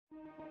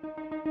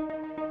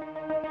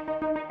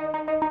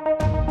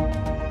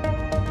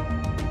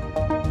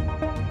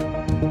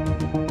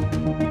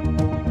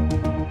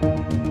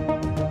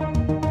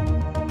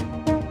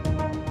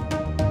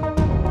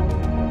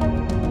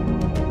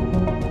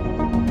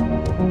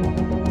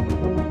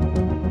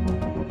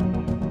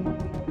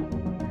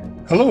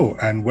Hello,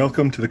 and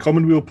welcome to the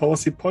Weal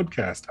Policy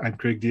Podcast. I'm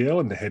Craig DL,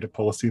 and the Head of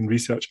Policy and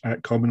Research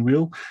at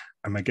Weal.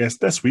 And my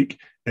guest this week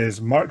is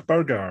Marc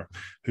Burgauer,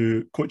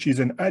 who coaches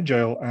in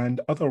Agile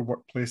and other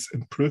workplace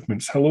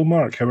improvements. Hello,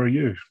 Marc. How are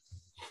you?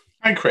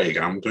 Hi, Craig.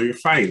 I'm doing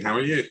fine. How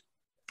are you?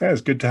 Yeah,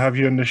 it's good to have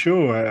you on the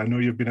show. I know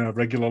you've been a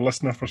regular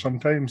listener for some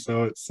time,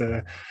 so it's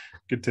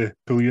good to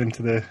pull you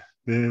into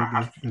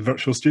the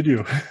virtual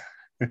studio.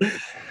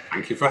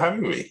 Thank you for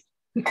having me.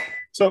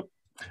 So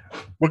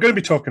we're going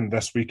to be talking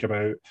this week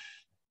about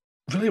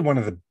really one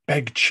of the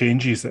big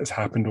changes that has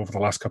happened over the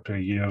last couple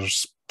of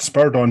years,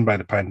 spurred on by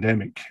the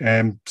pandemic.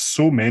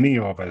 So many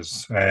of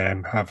us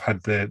have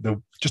had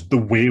the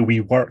way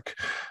we work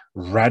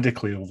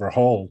radically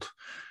overhauled.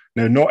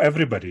 Now, not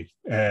everybody.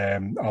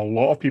 A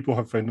lot of people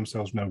have found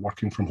themselves now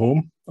working from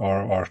home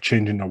or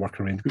changing their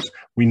work arrangements.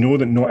 We know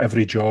that not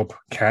every job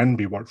can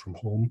be worked from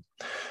home.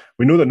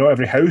 We know that not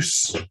every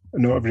house,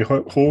 not every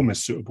home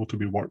is suitable to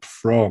be worked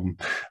from.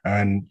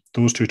 And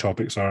those two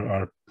topics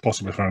are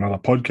possibly for another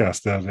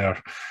podcast.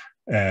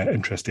 They're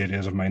interest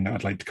areas of mine that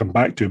I'd like to come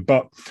back to.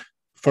 But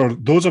for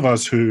those of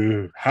us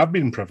who have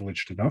been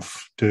privileged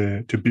enough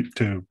to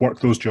work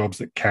those jobs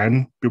that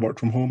can be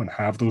worked from home and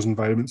have those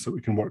environments that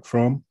we can work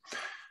from,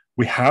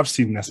 we have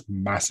seen this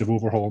massive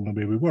overhaul in the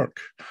way we work.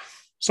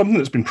 Something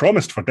that's been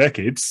promised for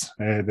decades.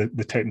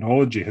 The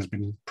technology has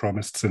been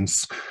promised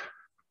since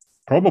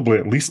probably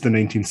at least the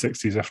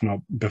 1960s, if not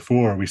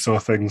before. We saw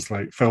things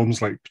like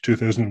films like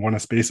 2001: A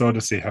Space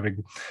Odyssey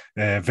having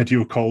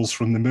video calls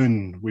from the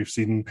moon. We've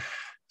seen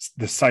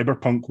the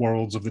cyberpunk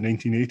worlds of the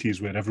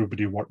 1980s where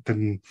everybody worked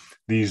in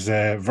these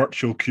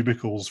virtual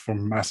cubicles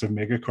from massive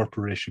mega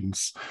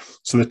corporations.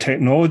 So the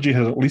technology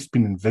has at least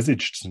been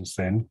envisaged since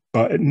then,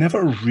 but it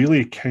never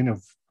really kind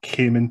of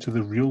came into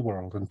the real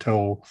world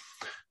until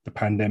the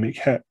pandemic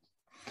hit.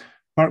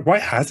 Marc, why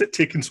has it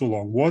taken so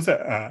long? Was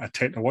it a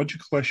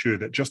technological issue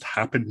that just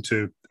happened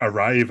to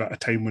arrive at a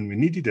time when we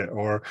needed it?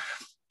 Or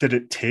did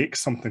it take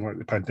something like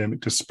the pandemic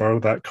to spur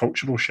that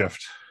cultural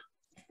shift?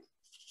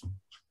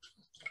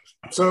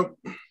 So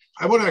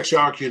I would actually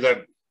argue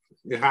that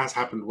it has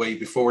happened way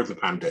before the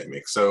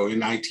pandemic. So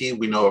in IT,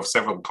 we know of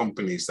several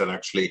companies that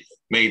actually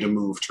made a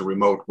move to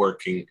remote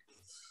working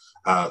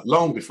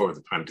long before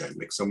the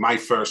pandemic. So my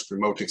first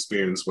remote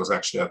experience was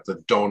actually at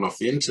the dawn of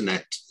the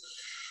internet.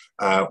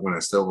 When I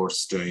still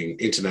was doing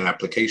internet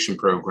application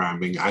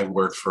programming, I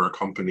worked for a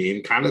company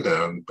in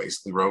Canada and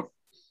basically wrote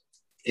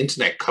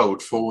internet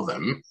code for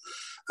them,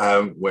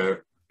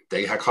 where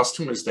they had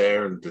customers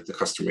there and did the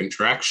customer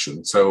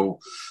interaction. So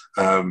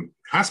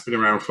has been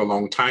around for a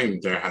long time.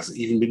 There has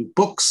even been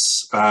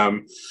books.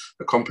 A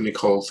company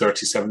called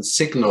 37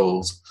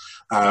 Signals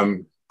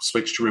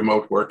switched to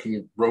remote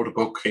working, wrote a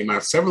book, came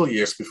out several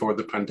years before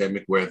the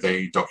pandemic where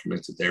they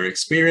documented their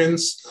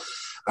experience.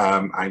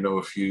 I know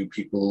a few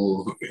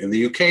people in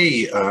the UK,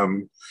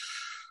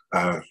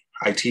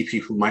 IT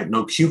people might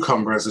know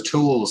Cucumber as a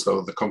tool.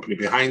 So the company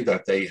behind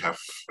that, they have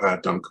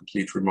done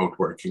complete remote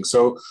working.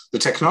 So the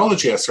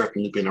technology has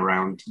certainly been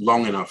around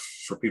long enough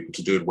for people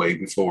to do it way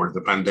before the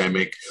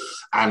pandemic.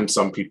 And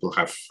some people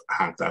have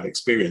had that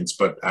experience.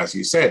 But as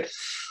you said,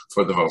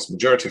 for the vast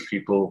majority of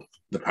people,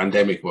 the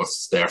pandemic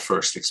was their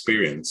first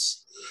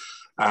experience.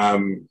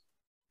 And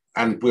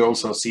we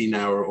also see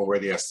now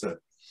already as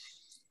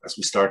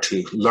we start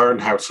to learn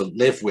how to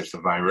live with the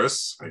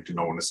virus. I do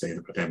not want to say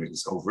the pandemic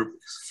is over,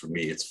 because for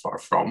me it's far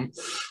from,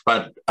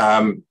 but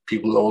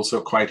people are also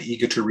quite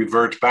eager to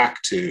revert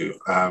back to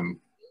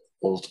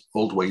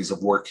old ways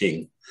of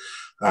working.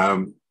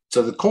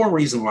 So the core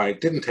reason why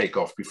it didn't take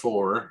off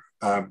before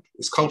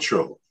is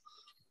cultural.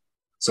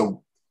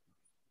 So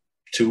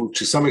to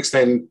some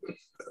extent,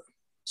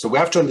 so we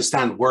have to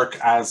understand work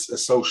as a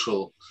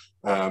social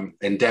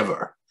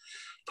endeavor.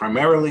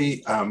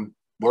 Primarily,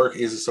 work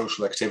is a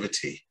social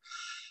activity.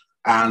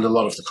 And a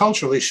lot of the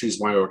cultural issues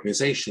why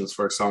organizations,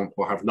 for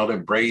example, have not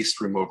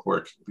embraced remote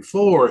working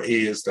before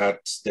is that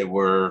they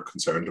were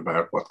concerned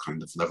about what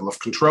kind of level of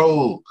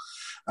control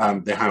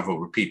they have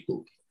over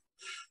people.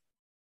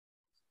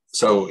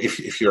 So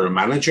if you're a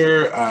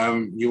manager,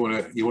 you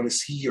want to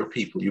see your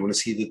people. You want to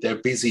see that they're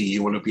busy.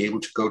 You want to be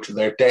able to go to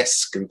their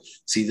desk and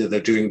see that they're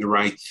doing the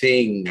right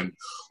thing. And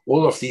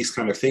all of these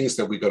kind of things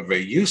that we got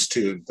very used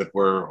to that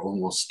were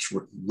almost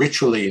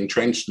ritually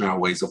entrenched in our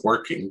ways of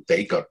working,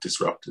 they got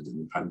disrupted in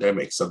the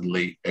pandemic.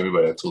 Suddenly,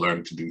 everybody had to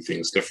learn to do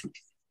things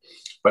differently.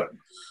 But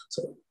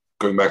so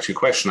going back to your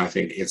question, I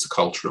think it's a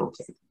cultural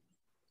thing.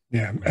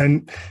 Yeah,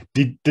 and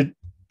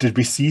did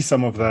we see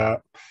some of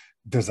that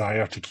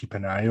desire to keep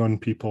an eye on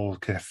people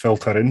kind of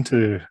filter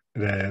into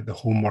the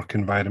homework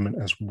environment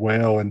as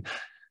well? And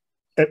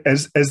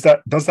does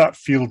that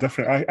feel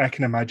different? I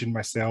can imagine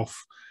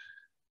myself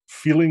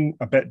feeling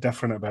a bit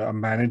different about a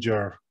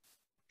manager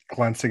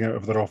glancing out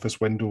of their office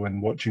window and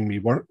watching me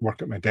work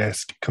at my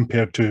desk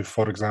compared to,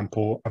 for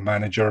example, a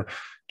manager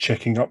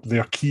checking up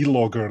their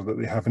keylogger that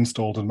they have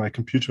installed on my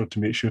computer to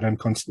make sure I'm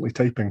constantly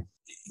typing.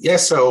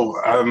 Yes, so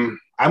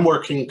I'm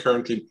working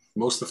currently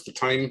most of the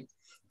time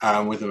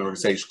with an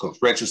organisation called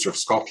Register of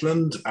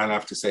Scotland, and I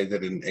have to say they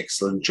did an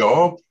excellent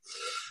job.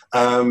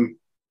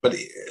 but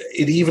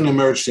it even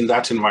emerged in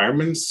that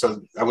environment.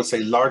 So I would say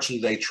largely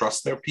they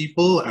trust their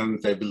people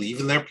and they believe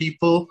in their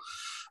people.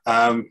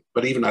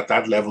 But even at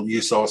that level,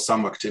 you saw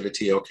some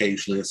activity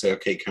occasionally and say,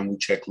 okay, can we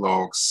check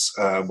logs?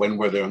 When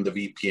were they on the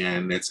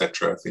VPN,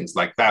 etc., things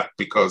like that,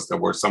 because there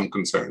were some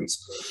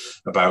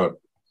concerns about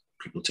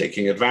people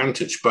taking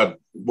advantage. But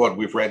what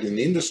we've read in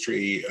the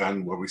industry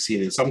and what we've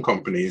seen in some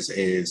companies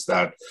is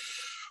that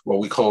what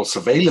we call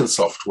surveillance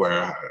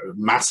software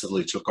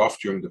massively took off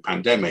during the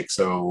pandemic.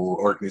 So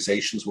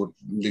organizations would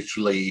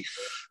literally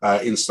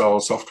install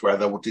software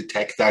that would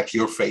detect that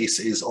your face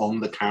is on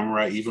the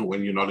camera, even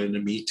when you're not in a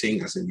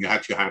meeting, as in you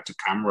had the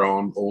camera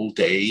on all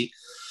day,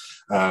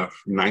 from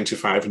 9 to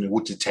 5, and it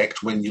would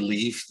detect when you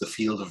leave the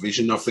field of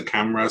vision of the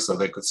camera, so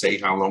they could say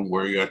how long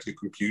were you at your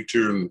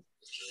computer. And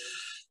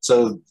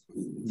so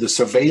the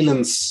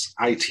surveillance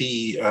IT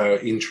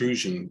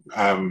intrusion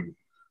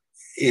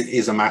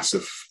is a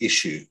massive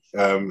issue.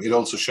 It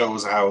also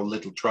shows how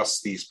little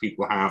trust these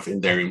people have in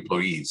their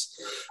employees,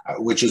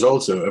 which is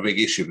also a big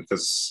issue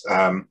because,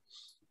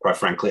 quite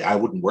frankly, I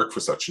wouldn't work for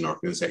such an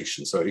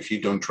organization. So if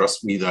you don't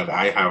trust me that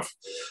I have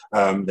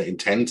the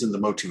intent and the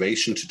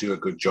motivation to do a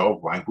good job,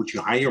 why would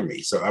you hire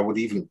me? So I would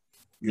even,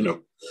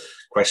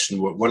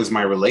 question what is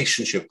my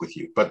relationship with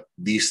you? But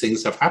these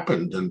things have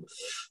happened,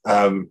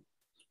 and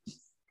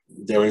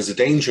there is a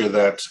danger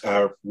that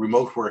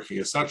remote working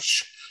as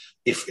such,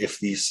 if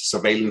these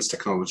surveillance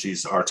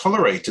technologies are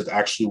tolerated,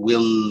 actually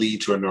will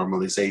lead to a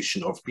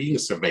normalization of being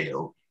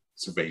surveilled.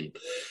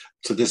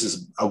 So this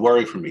is a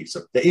worry for me.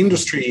 So the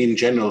industry in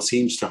general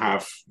seems to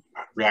have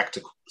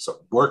reacted, so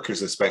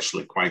workers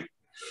especially, quite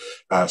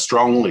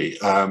strongly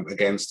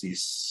against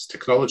these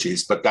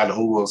technologies, but that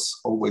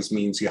always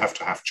means you have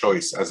to have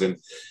choice, as in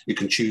you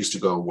can choose to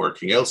go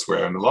working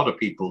elsewhere. And a lot of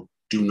people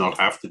do not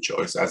have the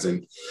choice, as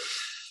in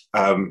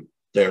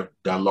they're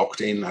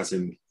locked in, as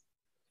in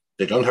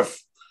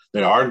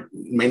there aren't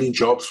many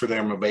jobs for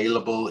them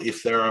available.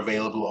 If they're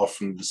available,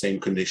 often the same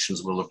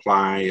conditions will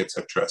apply,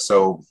 etc.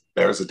 So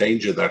there's a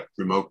danger that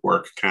remote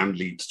work can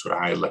lead to a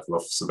high level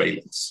of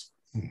surveillance.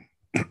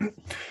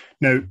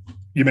 Now,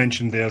 you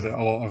mentioned there that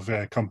a lot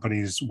of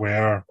companies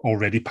were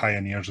already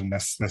pioneers in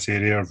this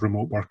area of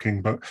remote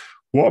working, but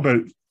what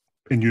about,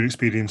 in your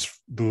experience,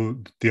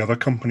 the other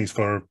companies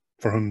for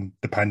whom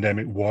the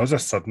pandemic was a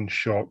sudden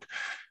shock?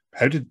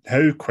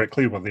 How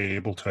quickly were they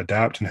able to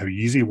adapt, and how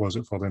easy was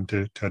it for them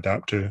to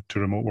adapt to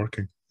remote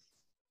working?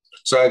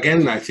 So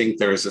again, I think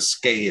there is a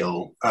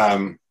scale.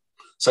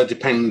 So it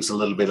depends a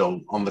little bit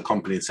on the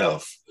company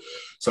itself.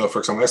 So for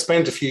example, I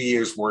spent a few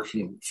years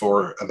working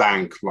for a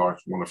bank, one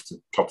of the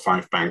top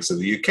 5 banks in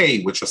the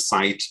UK, which has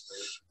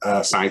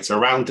sites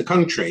around the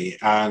country.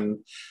 And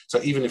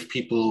so even if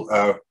people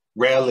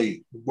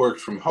rarely worked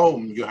from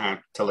home, you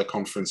had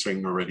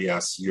teleconferencing already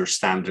as your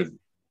standard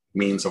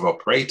means of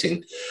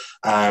operating.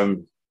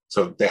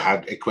 So they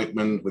had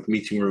equipment with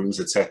meeting rooms,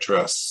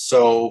 etc.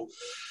 So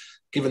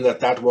given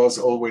that was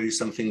already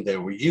something they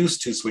were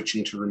used to,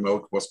 switching to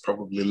remote was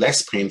probably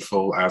less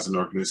painful as an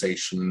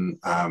organization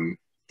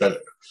that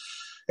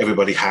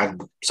everybody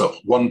had. So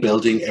one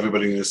building,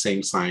 everybody in the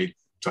same site,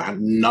 so had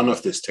none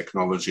of this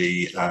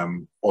technology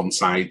on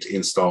site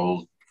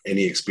installed,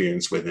 any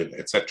experience with it,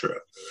 etc.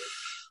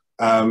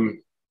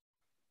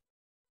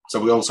 So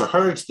we also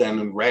heard then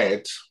and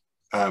read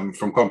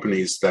from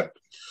companies that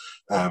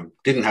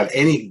didn't have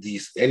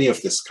any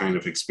of this kind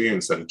of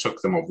experience, that it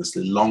took them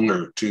obviously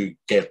longer to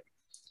get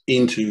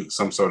into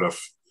some sort of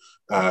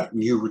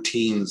new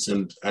routines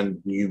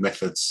and new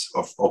methods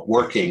of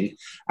working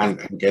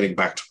and getting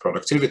back to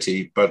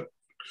productivity. But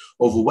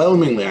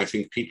overwhelmingly, I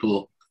think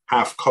people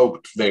have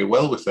coped very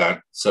well with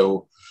that.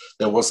 So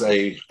there was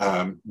a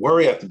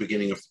worry at the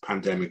beginning of the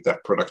pandemic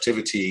that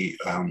productivity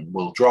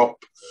will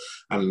drop.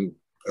 And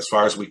as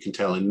far as we can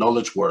tell in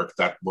knowledge work,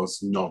 that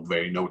was not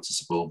very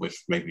noticeable, with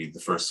maybe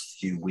the first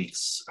few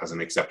weeks as an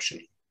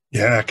exception.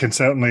 Yeah, I can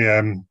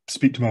certainly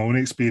speak to my own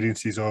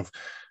experiences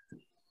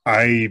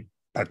I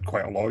had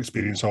quite a lot of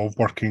experience of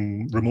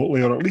working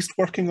remotely, or at least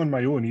working on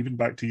my own, even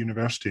back to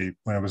university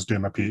when I was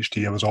doing my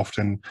PhD. I was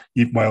often,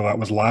 even while that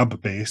was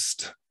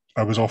lab-based,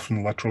 I was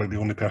often literally the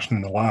only person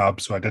in the lab,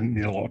 so I didn't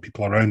need a lot of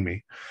people around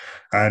me.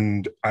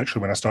 And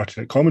actually, when I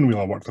started at Commonweal,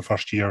 I worked the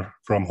first year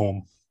from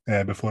home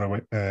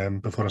before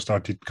I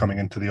started coming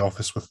into the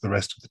office with the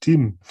rest of the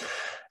team.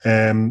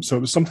 So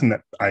it was something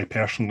that I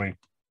personally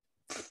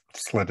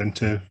slid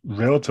into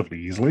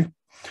relatively easily.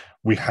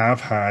 We have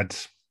had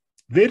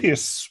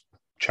various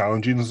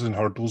challenges and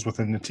hurdles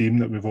within the team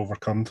that we've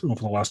overcome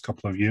over the last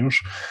couple of years.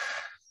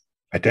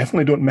 I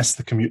definitely don't miss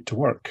the commute to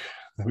work,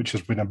 which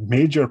has been a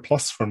major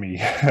plus for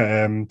me.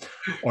 On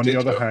the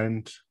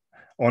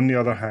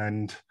other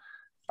hand,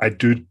 I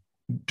do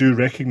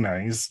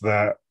recognise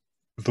that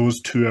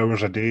those 2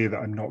 hours a day that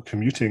I'm not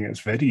commuting,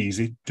 it's very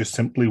easy to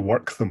simply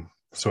work them.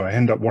 So I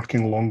end up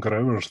working longer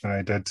hours than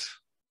I did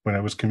when I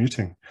was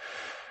commuting.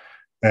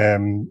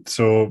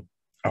 So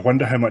I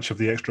wonder how much of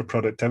the extra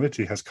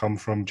productivity has come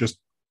from just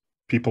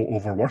people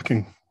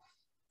overworking.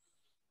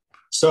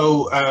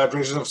 So at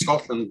Rangers of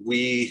Scotland,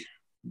 we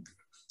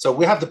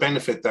had the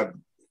benefit that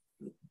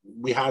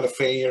we had a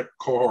fair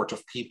cohort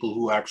of people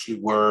who actually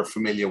were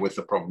familiar with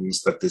the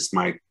problems that this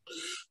might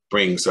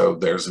bring. So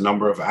there's a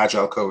number of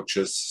Agile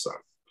coaches,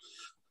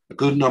 a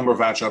good number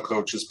of Agile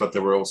coaches, but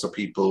there were also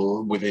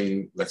people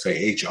within, let's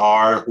say,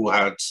 HR who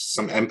had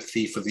some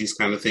empathy for these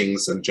kind of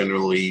things, and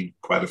generally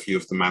quite a few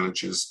of the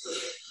managers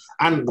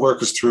and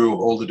workers through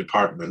all the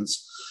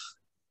departments.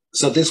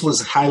 So this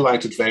was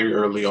highlighted very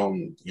early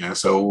on. Yeah,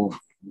 so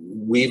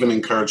we even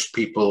encouraged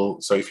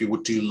people, so if you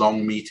would do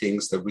long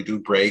meetings, that we do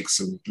breaks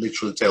and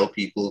literally tell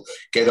people,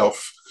 get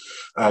off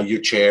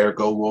your chair,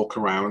 go walk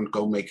around,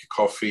 go make a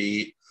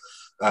coffee.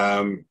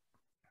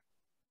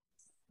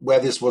 Where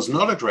this was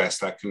not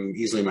addressed, I can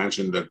easily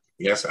imagine that,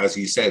 yes, as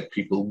you said,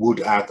 people would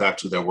add that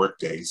to their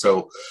workday.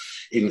 So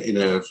in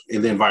the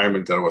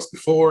environment that I was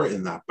before,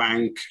 in that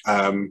bank,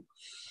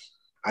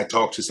 I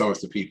talked to some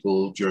of the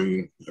people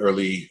during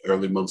early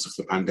months of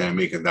the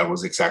pandemic, and that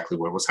was exactly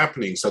what was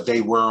happening. So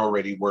they were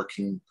already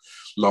working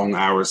long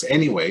hours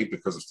anyway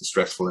because of the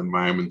stressful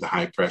environment, the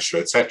high pressure,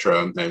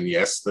 etc. And then,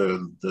 yes,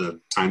 the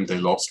time they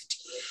lost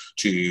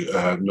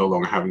to no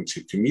longer having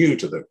to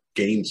commute, or the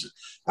gains,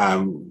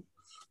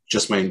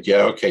 just meant,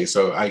 yeah, okay,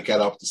 so I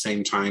get up the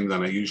same time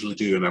that I usually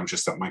do, and I'm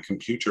just at my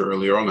computer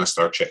earlier on. I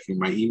start checking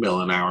my email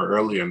an hour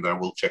earlier, and I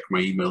will check my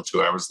email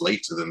 2 hours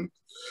later than.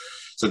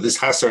 So this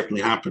has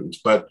certainly happened.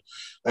 But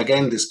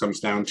again, this comes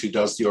down to,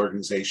 does the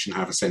organization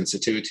have a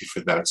sensitivity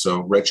for that?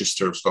 So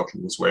Register of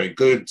Scotland was very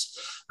good.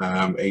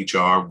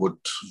 HR would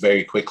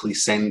very quickly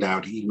send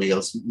out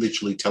emails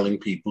literally telling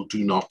people,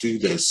 do not do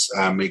this.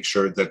 Make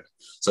sure that,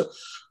 so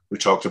we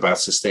talked about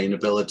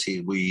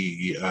sustainability.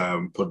 We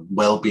put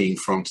well-being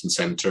front and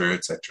center,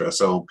 etc.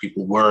 So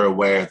people were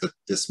aware that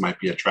this might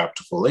be a trap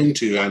to fall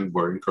into, and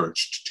were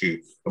encouraged to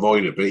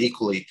avoid it. But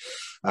equally,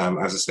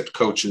 as I said,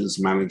 coaches,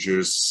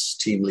 managers,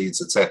 team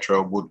leads,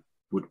 etc.,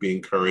 would be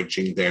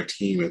encouraging their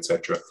team,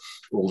 etc.,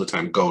 all the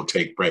time, go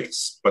take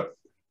breaks. But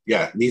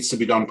yeah, it needs to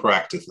be done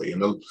proactively.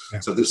 And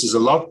so this is a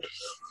lot.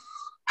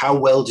 How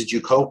well did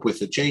you cope with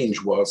the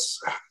change? Was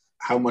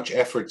how much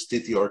effort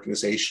did the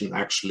organization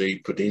actually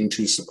put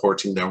into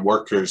supporting their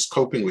workers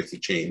coping with the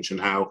change,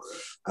 and how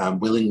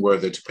willing were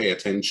they to pay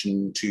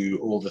attention to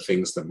all the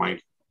things that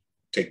might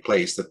take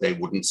place that they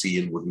wouldn't see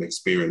and wouldn't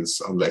experience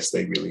unless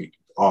they really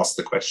asked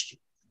the question.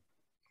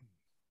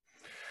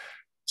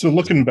 So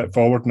looking a bit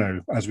forward now,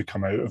 as we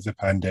come out of the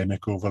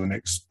pandemic over the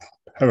next,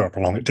 however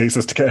long it takes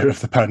us to get out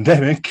of the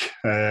pandemic,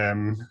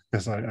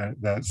 because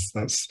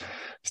that's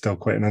still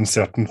quite an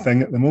uncertain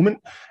thing at the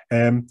moment.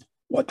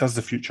 What does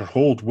the future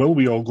hold? Will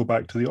we all go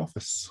back to the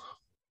office?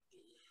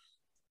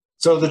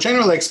 So the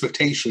general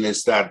expectation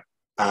is that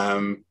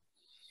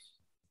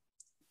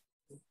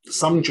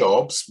some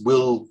jobs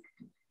will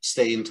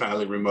stay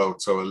entirely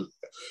remote. So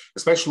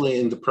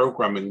especially in the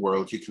programming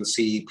world, you can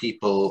see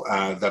people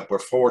that were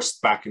forced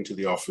back into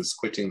the office,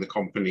 quitting the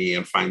company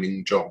and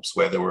finding jobs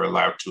where they were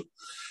allowed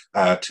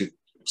to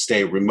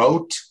stay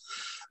remote.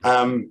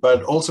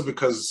 But also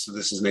because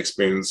this is an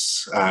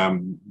experience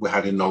we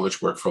had in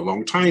knowledge work for a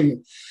long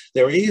time,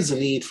 there is a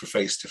need for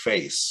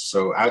face-to-face.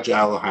 So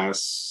Agile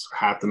has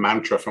had the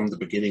mantra from the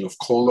beginning of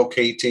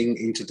co-locating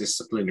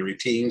interdisciplinary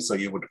teams. So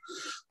you would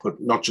put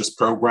not just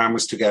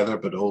programmers together,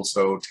 but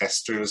also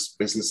testers,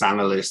 business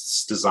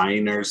analysts,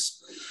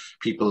 designers,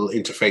 people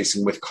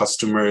interfacing with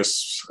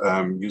customers,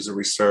 user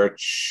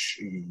research,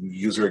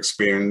 user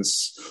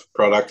experience,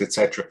 product,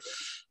 etc.,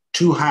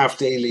 to have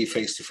daily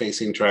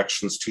face-to-face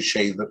interactions to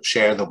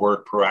share the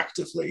work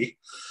proactively.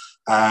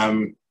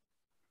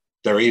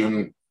 There are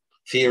even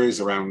theories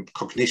around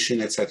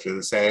cognition, etc.,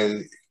 that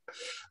say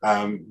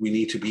we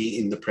need to be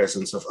in the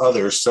presence of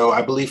others. So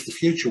I believe the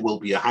future will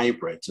be a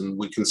hybrid, and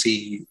we can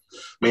see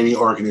many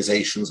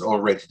organizations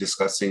already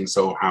discussing,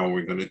 so how are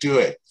we going to do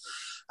it?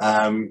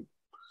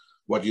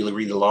 What you'll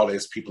read a lot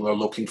is people are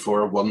looking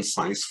for a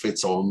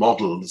one-size-fits-all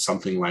model,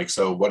 something like,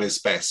 so what is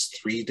best,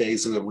 3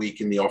 days in a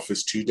week in the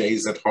office, 2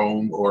 days at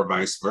home, or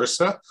vice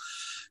versa?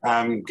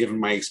 Given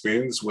my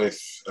experience with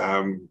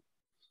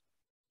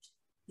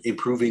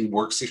improving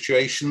work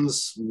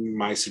situations,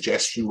 my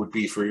suggestion would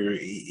be for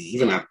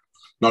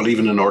not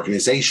even an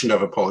organization to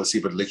have a policy,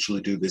 but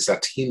literally do this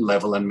at team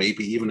level, and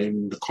maybe even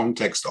in the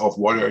context of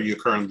what are you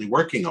currently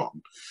working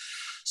on.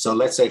 So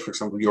let's say, for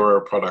example, you're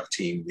a product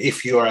team.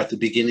 If you are at the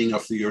beginning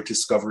of your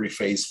discovery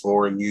phase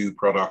for a new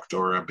product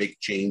or a big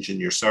change in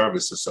your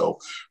service or so,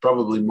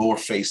 probably more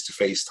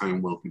face-to-face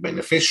time will be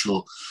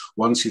beneficial.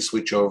 Once you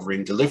switch over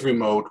in delivery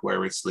mode,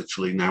 where it's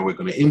literally now we're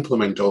going to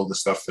implement all the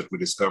stuff that we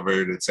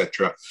discovered,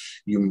 etc.,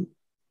 you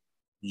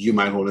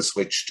might want to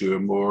switch to a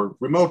more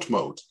remote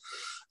mode.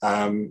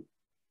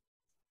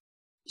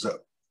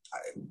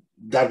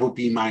 That would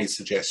be my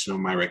suggestion or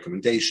my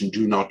recommendation.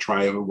 Do not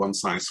try a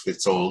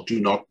one-size-fits-all. Do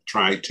not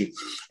try to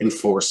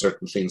enforce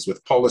certain things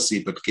with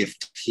policy, but give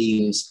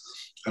teams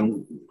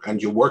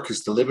and your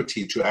workers the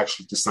liberty to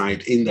actually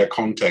decide in their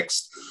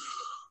context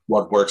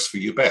what works for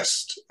you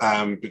best.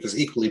 Because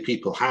equally,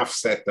 people have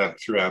said that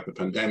throughout the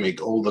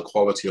pandemic, all the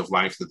quality of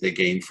life that they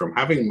gained from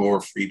having more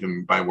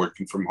freedom by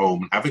working from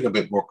home, having a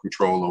bit more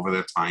control over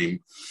their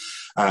time,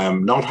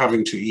 not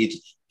having to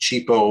eat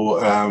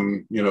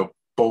cheapo,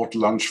 bought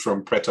lunch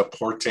from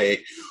Pret-a-Porter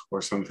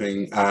or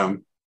something,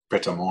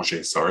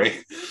 Pret-a-Manger,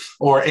 sorry,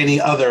 or any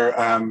other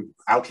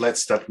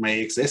outlets that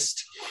may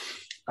exist.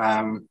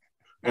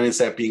 And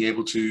instead being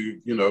able to,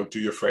 do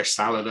your fresh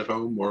salad at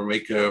home or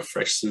make a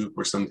fresh soup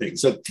or something.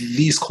 So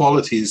these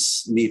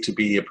qualities need to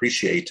be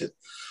appreciated,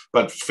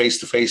 but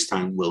face-to-face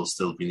time will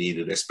still be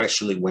needed,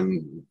 especially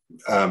when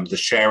the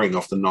sharing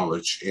of the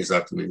knowledge is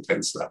at an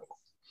intense level.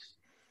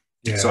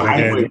 Yeah, so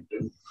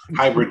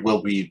hybrid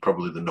will be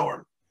probably the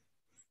norm.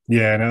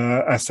 Yeah,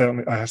 no, I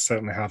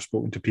certainly have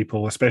spoken to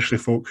people, especially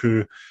folk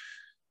who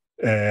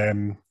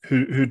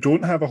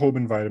don't have a home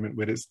environment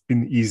where it's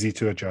been easy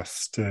to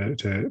adjust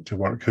to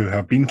work, who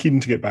have been keen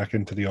to get back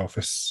into the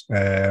office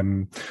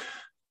more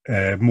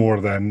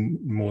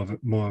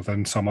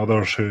than some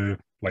others who,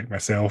 like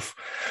myself,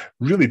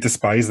 really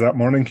despise that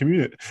morning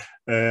commute.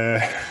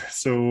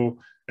 So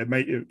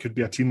it could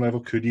be a team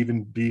level, could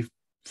even be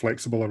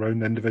flexible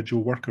around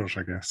individual workers,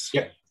 I guess.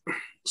 Yeah.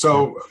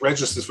 So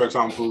registers, for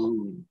example,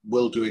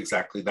 will do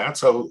exactly that.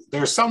 So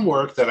there's some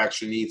work that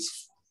actually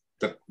needs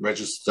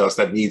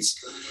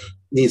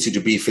you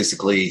to be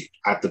physically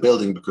at the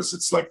building, because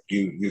it's like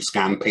you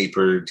scan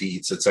paper,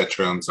 deeds,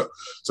 etc. And so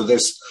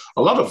there's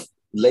a lot of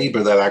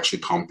labor that actually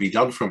can't be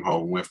done from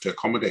home. We have to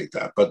accommodate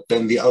that. But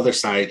then the other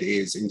side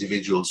is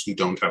individuals who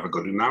don't have a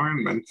good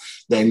environment.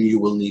 Then you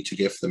will need to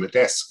give them a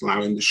desk.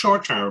 Now, in the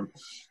short term,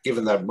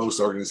 given that most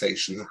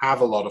organizations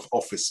have a lot of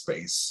office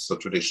space, so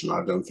traditional,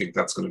 I don't think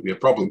that's going to be a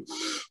problem.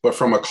 But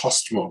from a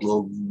cost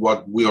model,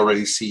 what we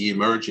already see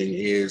emerging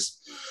is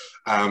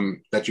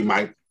that you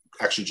might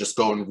actually just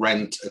go and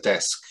rent a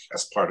desk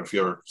as part of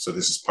so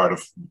this is part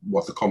of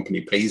what the company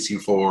pays you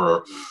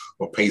for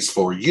or pays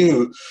for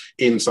you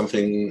in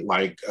something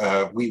like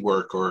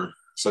WeWork, or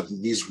so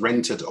these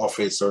rented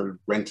office or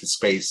rented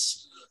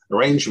space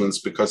arrangements,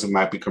 because it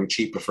might become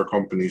cheaper for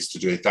companies to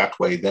do it that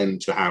way than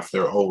to have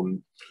their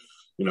own,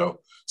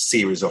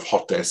 series of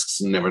hot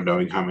desks, and never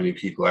knowing how many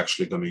people are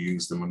actually going to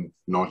use them and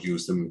not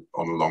use them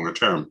on a longer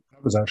term.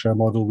 That was actually a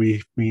model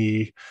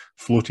we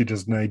floated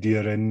as an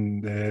idea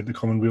in the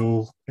Common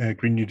Weal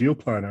Green New Deal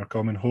plan, our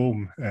common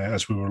home,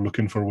 as we were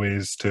looking for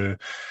ways to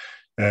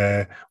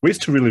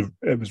really,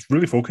 it was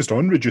really focused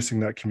on reducing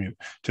that commute,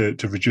 to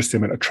reduce the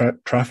amount of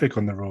traffic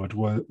on the road.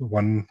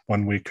 One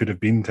way could have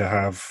been to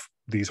have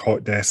these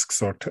hot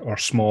desks or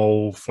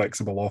small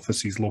flexible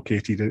offices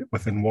located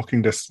within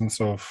walking distance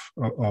of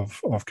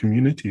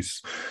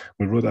communities.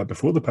 We wrote that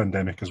before the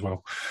pandemic as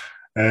well.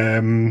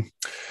 So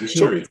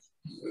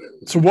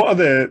what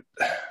are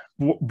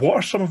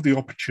some of the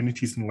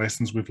opportunities and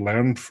lessons we've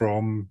learned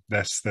from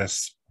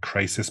this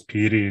crisis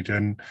period,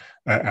 and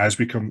as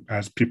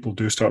people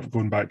do start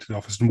going back to the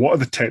office, and what are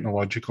the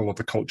technological or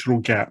the cultural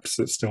gaps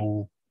that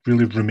still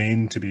really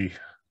remain to be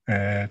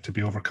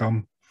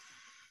overcome?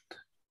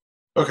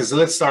 Okay, so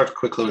let's start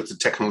quickly with the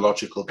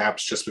technological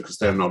gaps, just because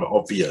they're not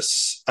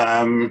obvious.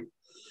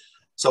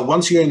 So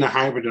once you're in a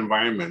hybrid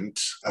environment,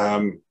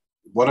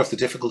 one of the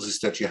difficulties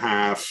that you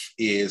have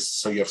is,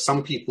 so you have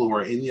some people who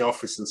are in the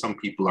office and some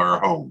people are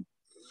at home.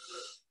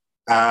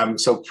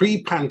 So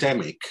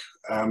pre-pandemic,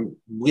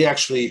 we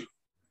actually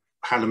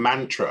had a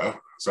mantra,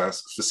 so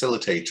as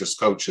facilitators,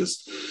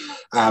 coaches,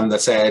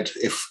 that said,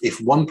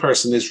 if one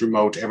person is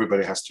remote,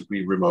 everybody has to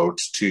be remote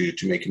to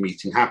make a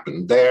meeting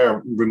happen.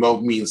 Their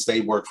remote means they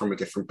work from a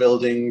different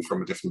building,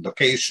 from a different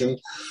location,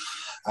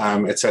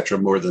 etc.,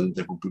 more than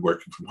they would be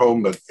working from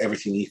home, but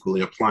everything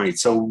equally applied.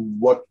 So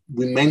what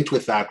we meant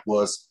with that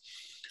was,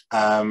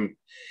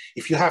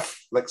 if you have,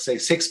 let's say,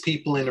 6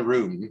 people in a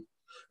room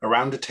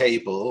around a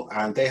table,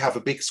 and they have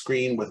a big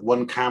screen with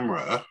one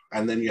camera,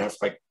 and then you have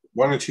like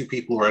 1 or 2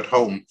 people who are at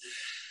home,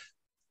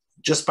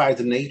 just by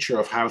the nature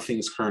of how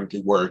things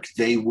currently work,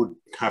 they would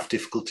have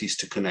difficulties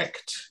to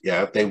connect.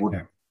 Yeah, they would.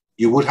 Yeah.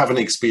 You would have an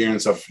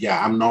experience of,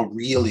 I'm not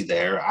really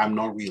there. I'm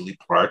not really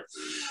part.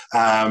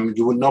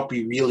 You would not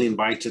be really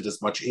invited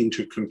as much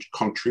into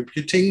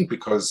contributing,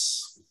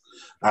 because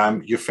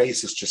your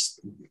face is just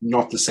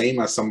not the same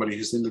as somebody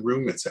who's in the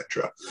room,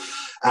 etc.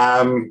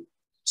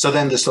 So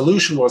then the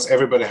solution was,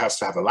 everybody has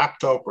to have a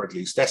laptop, or at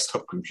least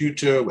desktop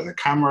computer with a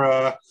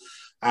camera,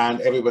 and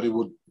everybody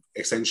would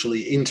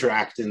essentially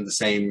interact in the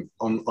same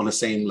on a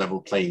same level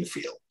playing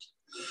field.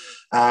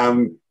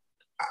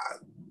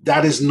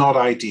 That is not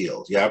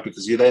ideal,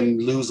 because you then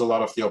lose a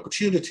lot of the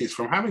opportunities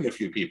from having a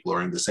few people who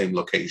are in the same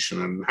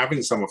location and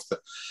having some of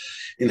the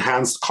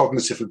enhanced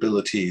cognitive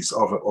abilities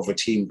of a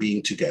team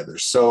being together.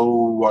 So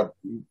what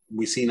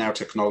we see now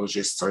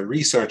technologists are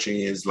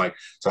researching is like,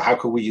 so how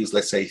could we use,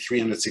 let's say,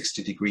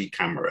 360-degree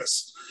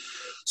cameras,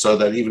 so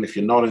that even if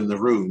you're not in the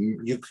room,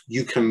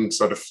 you can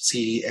sort of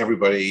see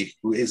everybody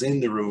who is in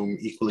the room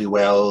equally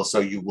well. So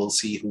you will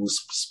see who's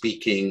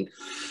speaking,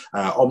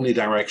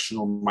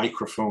 omnidirectional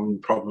microphone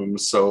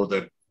problems, so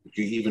that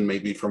you even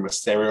maybe from a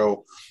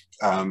stereo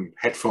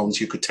headphones,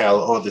 you could tell,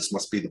 oh, this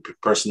must be the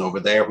person over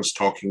there who's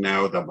talking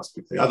now, that must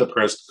be the other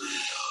person.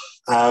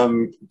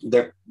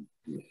 They're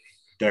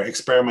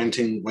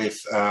experimenting with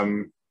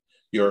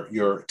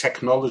your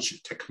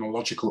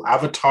technological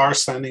avatar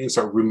standings,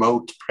 or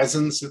remote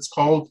presence, it's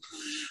called.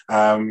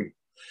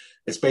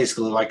 It's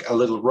basically like a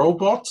little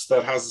robot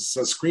that has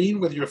a screen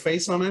with your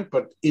face on it,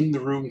 but in the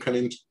room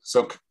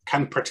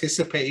can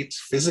participate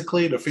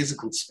physically in a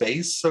physical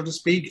space, so to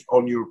speak,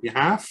 on your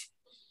behalf.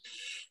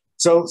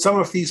 So some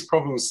of these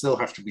problems still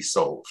have to be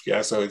solved.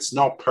 Yeah, so it's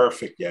not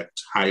perfect yet,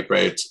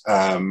 hybrid.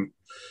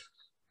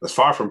 It's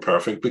far from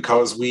perfect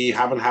because we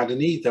haven't had a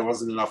need. There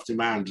wasn't enough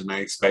demand, and I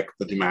expect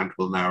the demand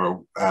will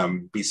now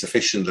be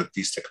sufficient that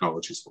these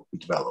technologies will be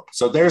developed.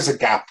 So there's a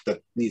gap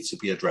that needs to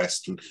be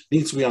addressed and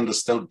needs to be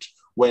understood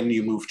when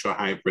you move to a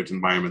hybrid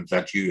environment,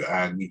 that you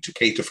need to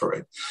cater for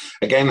it.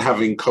 Again,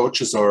 having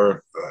coaches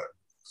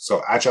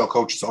so Agile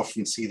coaches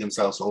often see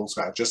themselves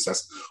also just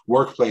as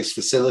workplace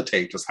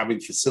facilitators, having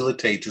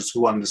facilitators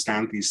who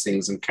understand these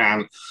things and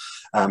can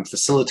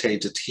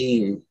facilitate a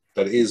team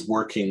that is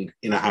working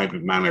in a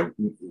hybrid manner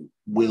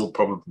will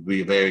probably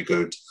be a very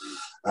good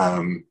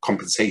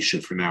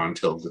compensation for now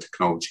until the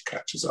technology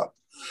catches up.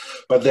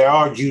 But there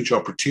are huge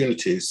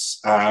opportunities.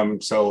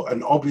 So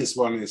an obvious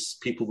one is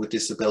people with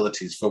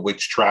disabilities, for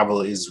which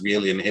travel is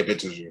really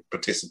inhibited in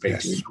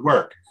participating in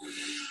work.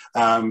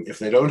 If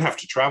they don't have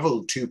to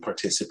travel to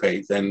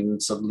participate, then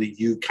suddenly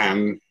you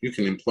can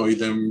employ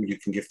them, you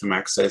can give them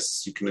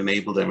access, you can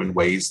enable them in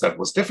ways that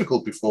was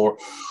difficult before,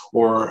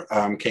 or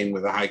came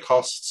with a high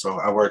cost. So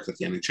I worked at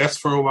the NHS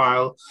for a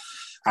while,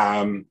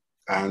 and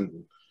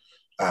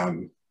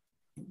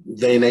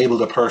they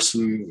enabled a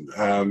person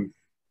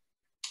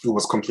who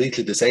was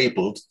completely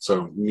disabled,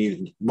 so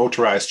needed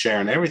motorized chair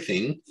and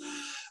everything,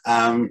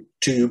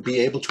 to be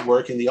able to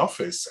work in the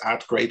office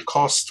at great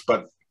cost.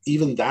 But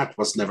even that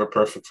was never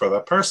perfect for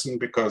that person,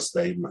 because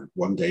they might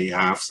one day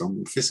have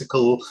some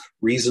physical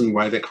reason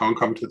why they can't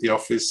come to the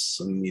office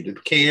and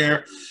needed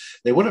care.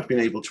 They would have been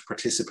able to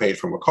participate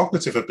from a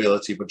cognitive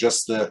ability, but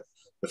just the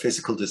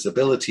physical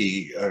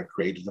disability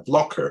created a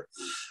blocker.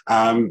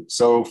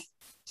 So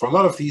for a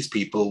lot of these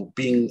people,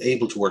 being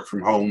able to work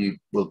from home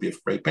will be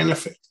of great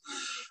benefit.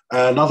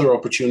 Another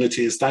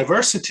opportunity is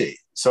diversity.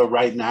 So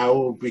right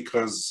now,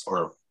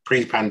 or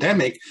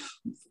pre-pandemic,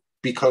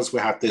 because we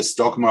had this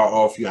dogma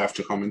of you have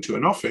to come into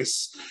an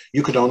office,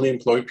 you could only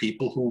employ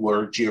people who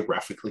were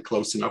geographically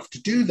close enough to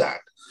do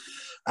that.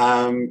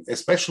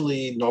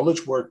 Especially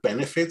knowledge work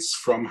benefits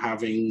from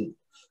having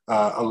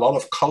a lot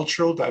of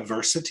cultural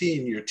diversity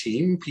in your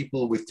team.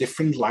 People with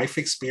different life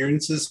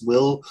experiences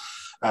will,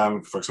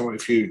 for example,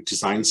 if you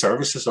design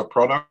services or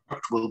product,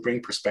 will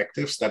bring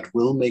perspectives that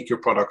will make your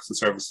products and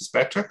services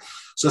better.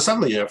 So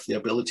suddenly you have the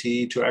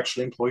ability to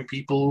actually employ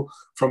people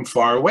from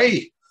far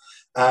away.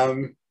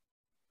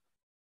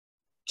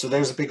 So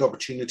there's a big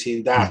opportunity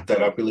in that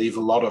I believe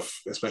a lot of,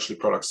 especially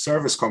product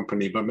service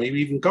company, but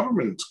maybe even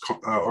government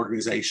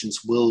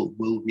organizations will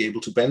be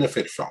able to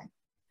benefit from.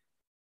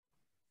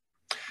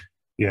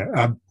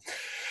 Yeah.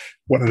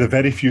 One of the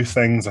very few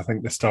things I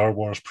think the Star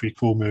Wars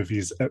prequel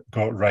movies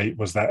got right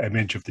was that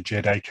image of the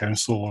Jedi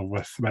Council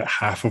with about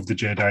half of the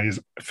Jedis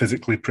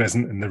physically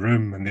present in the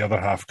room and the other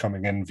half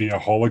coming in via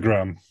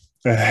hologram.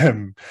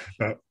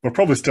 But we're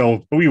probably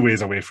still a wee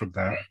ways away from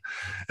that.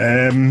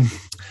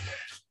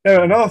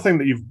 Now, another thing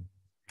that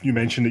you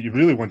mentioned that you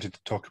really wanted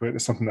to talk about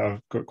is something that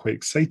I've got quite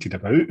excited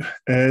about,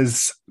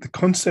 is the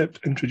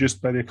concept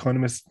introduced by the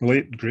economist,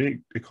 late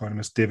great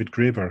economist David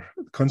Graeber,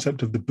 the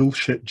concept of the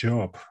bullshit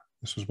job.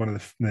 This was one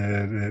of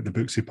the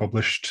books he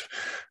published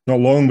not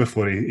long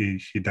before he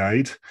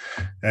died.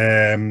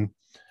 But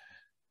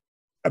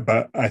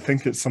I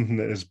think it's something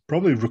that is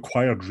probably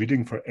required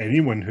reading for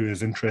anyone who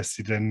is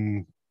interested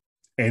in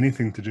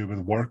anything to do with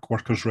work,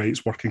 workers'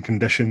 rights, working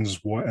conditions,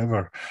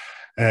 whatever.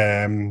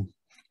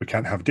 We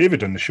can't have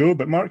David on the show,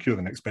 but Mark, you're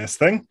the next best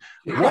thing.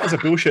 What is a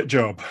bullshit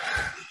job?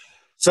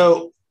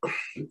 So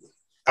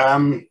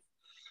I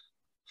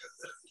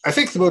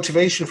think the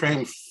motivation for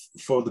him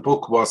for the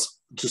book was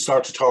to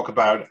start to talk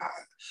about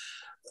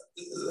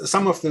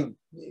some of the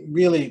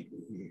really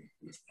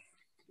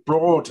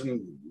broad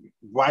and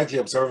widely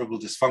observable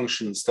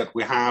dysfunctions that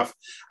we have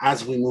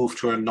as we move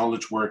to a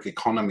knowledge work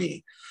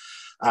economy.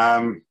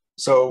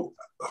 So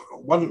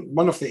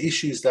one of the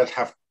issues that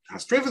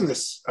has driven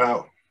this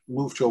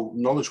move to a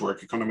knowledge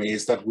work economy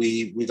is that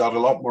we got a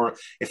lot more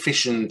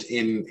efficient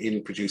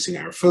in producing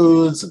our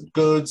foods and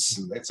goods,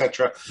 and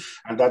etc.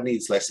 And that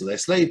needs less and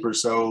less labor.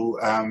 So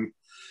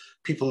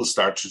people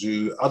start to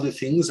do other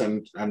things,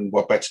 and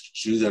what better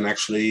to do than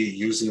actually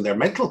using their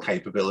mental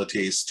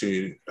capabilities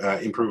to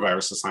improve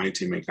our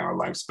society, make our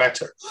lives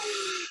better.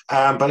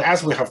 But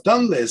as we have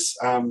done this,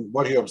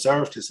 what he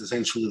observed is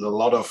essentially that a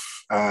lot of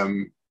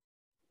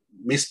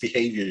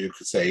misbehavior, you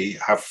could say,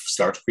 have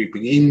started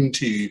creeping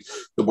into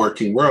the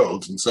working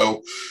world. And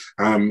so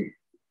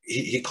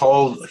he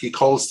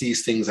calls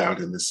these things out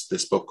in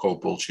this book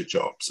called Bullshit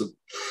Job. So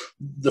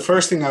the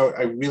first thing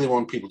I really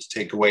want people to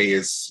take away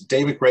is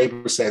David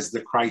Graeber says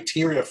the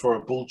criteria for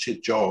a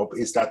bullshit job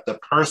is that the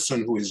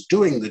person who is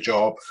doing the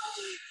job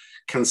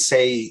can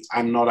say,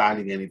 I'm not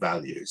adding any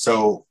value.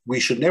 So we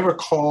should never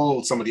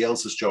call somebody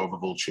else's job a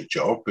bullshit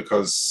job,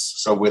 because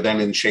so we're then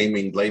in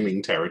shaming,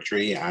 blaming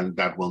territory, and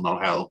that will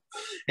not help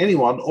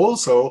anyone.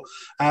 Also,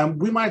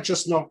 we might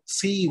just not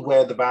see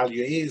where the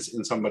value is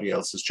in somebody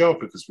else's job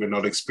because we're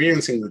not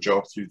experiencing the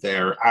job through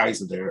their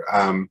eyes and their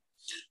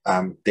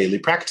daily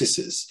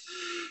practices.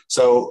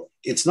 So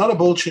it's not a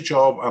bullshit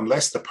job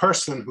unless the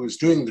person who's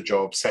doing the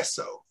job says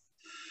so.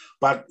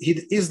 But he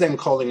is then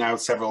calling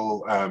out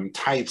several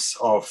types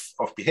of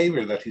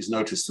behavior that he's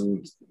noticed.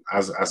 And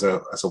as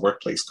a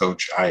workplace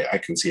coach, I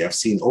can see, I've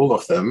seen all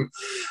of them.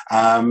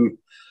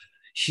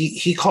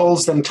 He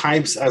calls them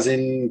types as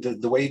in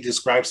the way he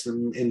describes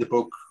them in the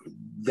book.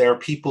 There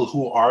are people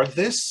who are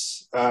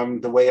this.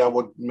 The way I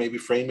would maybe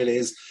frame it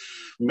is,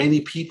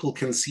 many people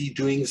can see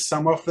doing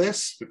some of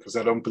this, because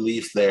I don't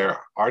believe there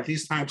are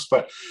these types.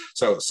 But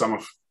so some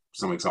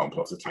example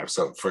of the type.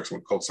 So, for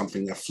example, called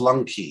something a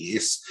flunky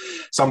is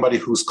somebody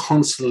who's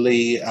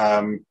constantly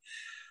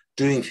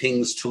doing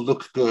things to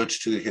look good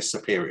to his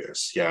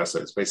superiors. Yeah, so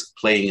it's basically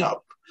playing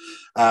up.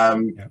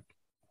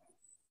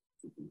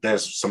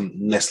 There's some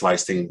less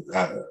licensing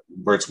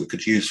words we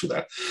could use for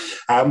that.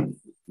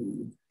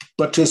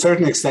 But to a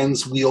certain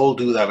extent, we all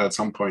do that at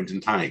some point in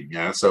time.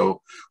 Yeah,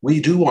 so we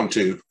do want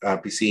to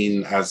be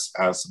seen as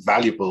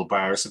valuable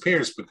by our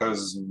superiors,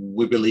 because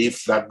we believe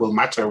that will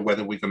matter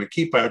whether we're going to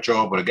keep our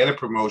job or get a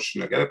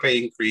promotion or get a pay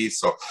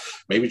increase, or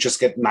maybe just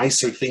get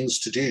nicer things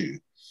to do.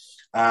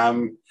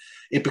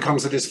 It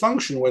becomes a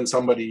dysfunction when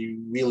somebody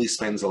really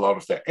spends a lot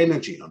of their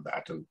energy on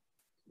that. And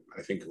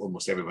I think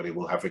almost everybody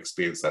will have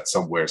experienced that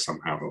somewhere,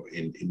 somehow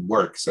in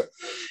work. So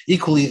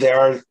equally, there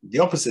are the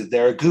opposite.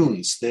 There are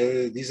goons.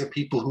 These are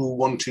people who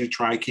want to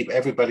try keep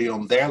everybody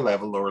on their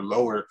level or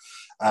lower,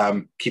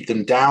 keep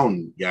them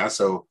down. Yeah,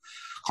 so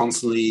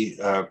constantly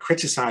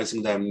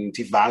criticizing them,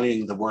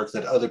 devaluing the work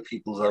that other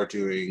people are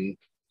doing.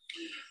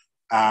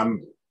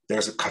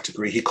 There's a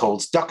category he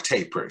calls duct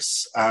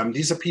tapers.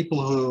 These are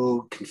people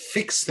who can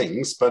fix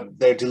things, but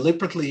they're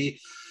deliberately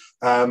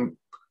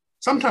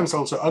sometimes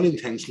also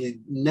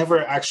unintentionally,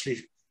 never actually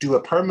do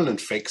a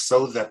permanent fix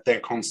so that they're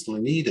constantly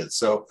needed.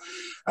 So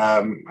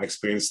I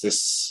experienced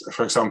this,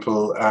 for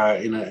example,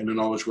 in a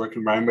knowledge work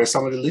environment where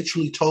somebody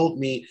literally told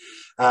me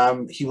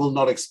he will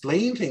not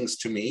explain things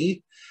to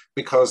me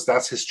because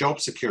that's his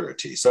job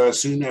security. So as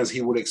soon as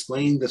he would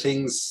explain the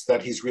things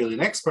that he's really an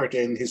expert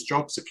in, his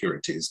job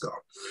security is gone.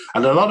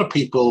 And a lot of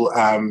people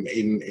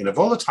in a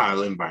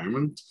volatile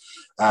environment,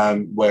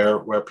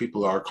 where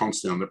people are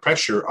constantly under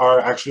pressure, are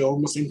actually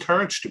almost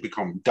encouraged to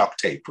become duct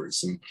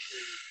tapers and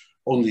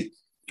only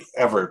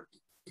ever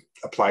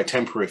apply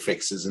temporary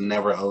fixes and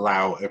never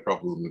allow a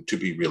problem to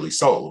be really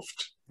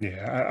solved.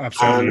 Yeah, I've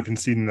certainly even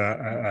seen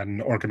that at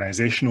an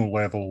organizational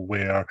level,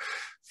 where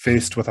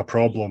faced with a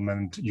problem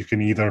and you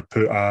can either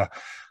put a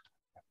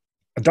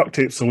duct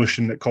tape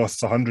solution that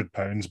costs £100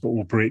 but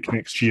will break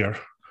next year,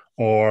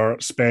 or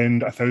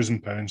spend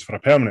 £1,000 for a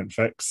permanent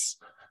fix.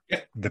 Yeah.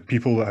 The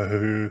people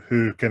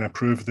who can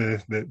approve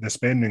the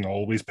spending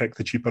always pick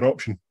the cheaper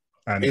option,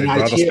 and they'd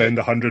rather spend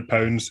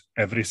 £100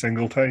 every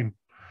single time.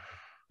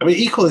 I mean,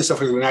 equally so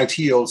in IT,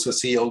 you also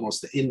see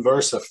almost the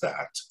inverse of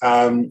that,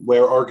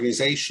 where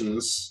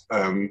organizations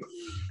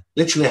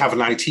literally have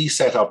an IT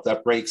setup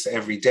that breaks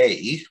every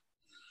day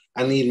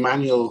and need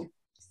manual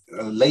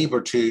labor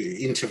to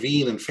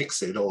intervene and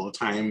fix it all the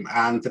time.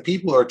 And the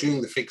people who are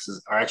doing the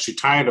fixes are actually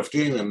tired of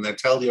doing them. They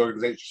tell the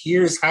organization,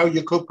 here's how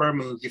you could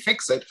permanently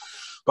fix it.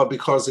 But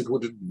because it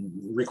would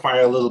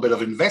require a little bit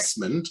of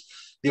investment,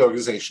 the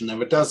organization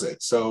never does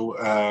it. So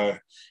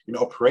in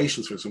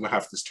operations, for example, we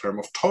have this term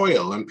of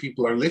toil, and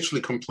people are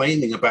literally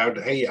complaining about,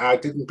 hey, I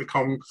didn't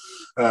become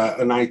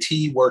an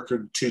IT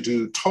worker to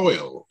do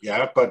toil,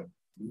 yeah, but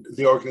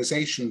the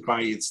organization,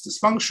 by its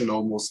dysfunction,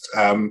 almost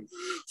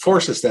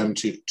forces them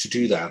to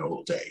do that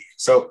all day.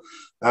 So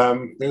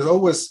there's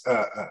always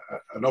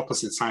an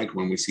opposite side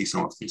when we see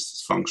some of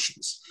these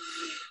dysfunctions.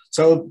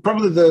 So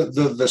probably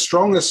the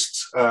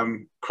strongest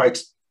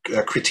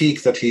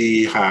critique that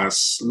he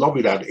has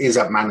lobbied at is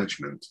at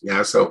management.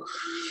 Yeah, so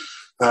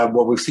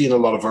what we've seen in a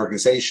lot of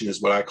organization is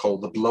what I call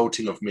the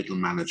bloating of middle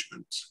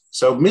management.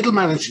 So middle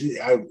management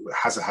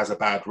has a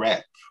bad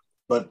rep,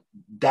 but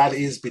that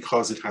is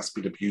because it has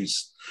been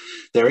abused.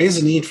 There is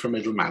a need for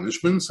middle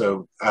management.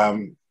 So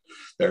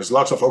there's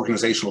lots of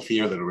organizational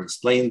theory that will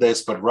explain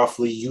this, but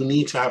roughly you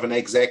need to have an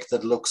exec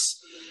that looks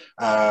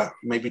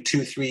maybe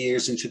 2-3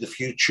 years into the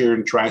future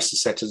and tries to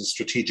set a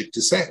strategic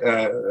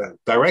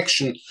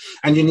direction.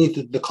 And you need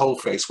the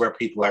coalface where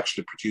people are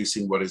actually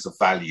producing what is of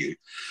value.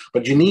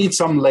 But you need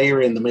some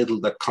layer in the middle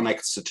that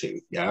connects the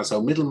two. Yeah,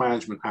 so middle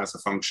management has a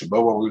function.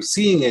 But what we're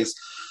seeing is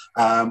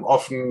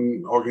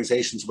often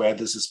organizations where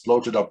this is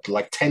bloated up to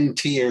like 10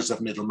 tiers of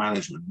middle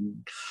management.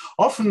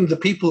 Often the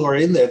people who are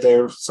in there,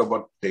 they're so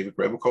what David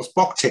Graeber calls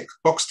box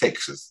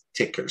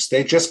tickers.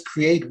 They just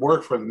create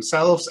work for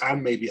themselves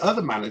and maybe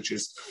other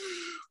managers,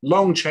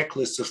 long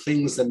checklists of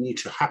things that need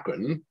to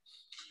happen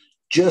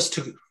just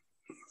to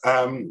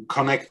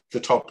connect the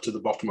top to the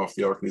bottom of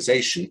the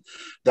organization.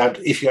 That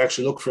if you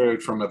actually look for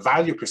it from a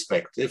value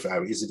perspective,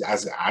 is it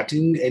as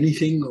adding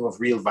anything of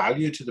real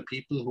value to the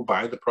people who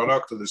buy the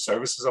product or the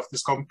services of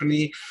this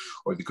company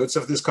or the goods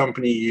of this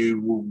company,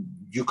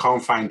 you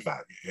can't find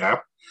value, yeah?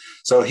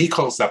 So he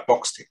calls that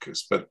box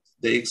tickers, but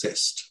they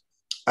exist.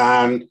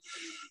 And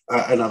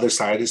another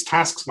side is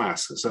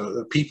taskmasters,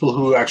 so people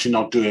who are actually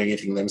not doing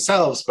anything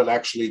themselves, but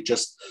actually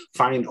just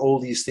find all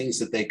these things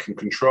that they can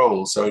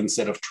control. So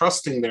instead of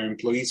trusting their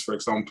employees, for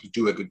example, to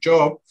do a good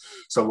job,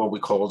 so what we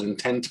call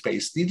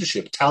intent-based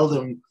leadership, tell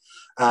them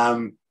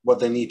what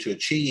they need to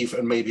achieve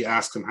and maybe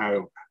ask them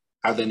how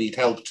they need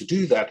help to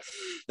do that,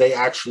 they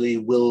actually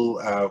will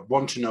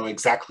want to know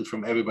exactly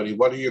from everybody,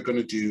 what are you going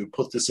to do,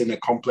 put this in a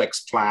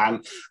complex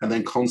plan, and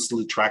then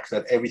constantly track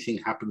that everything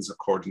happens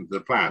according to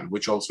the plan,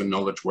 which also in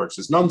knowledge works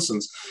is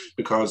nonsense,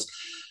 because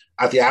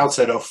at the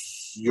outset of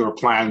your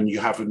plan,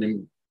 you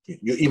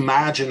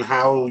imagine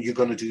how you're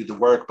going to do the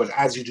work, but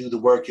as you do the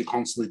work, you're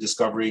constantly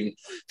discovering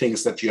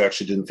things that you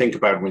actually didn't think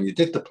about when you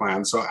did the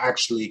plan. So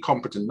actually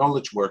competent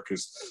knowledge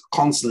workers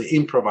constantly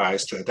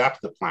improvise to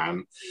adapt the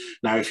plan.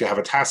 Now, if you have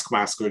a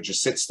taskmaster who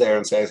just sits there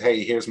and says,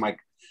 hey, here's my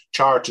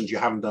chart and you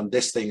haven't done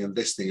this thing and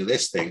this thing and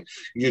this thing,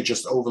 you're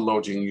just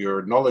overloading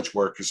your knowledge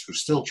workers who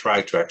still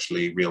try to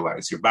actually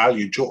realize your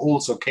value to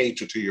also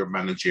cater to your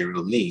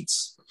managerial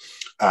needs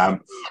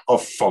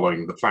of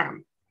following the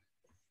plan.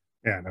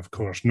 Yeah, and of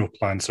course, no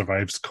plan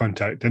survives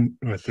contact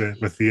with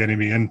the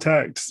enemy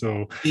intact.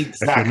 So if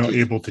you're not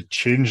able to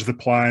change the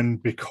plan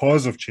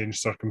because of changed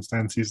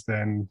circumstances,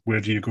 then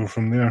where do you go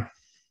from there?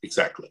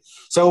 Exactly.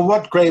 So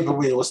what Graeber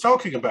Weal was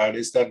talking about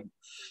is that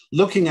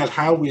looking at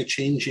how we're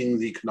changing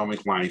the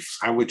economic life,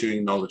 how we're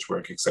doing knowledge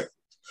work, etc.,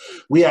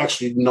 we're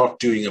actually not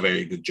doing a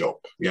very good job.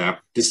 Yeah,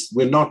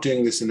 we're not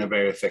doing this in a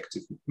very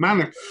effective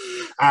manner.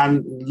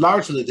 And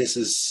largely this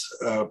is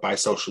by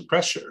social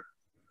pressure.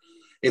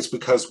 It's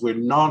because we're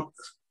not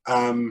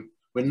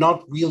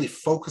really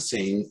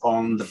focusing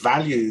on the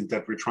value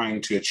that we're trying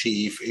to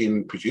achieve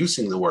in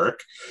producing the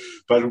work,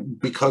 but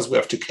because we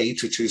have to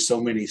cater to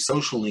so many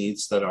social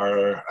needs that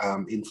are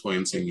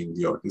influencing in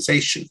the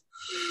organization.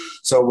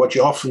 So what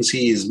you often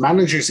see is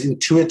managers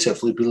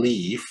intuitively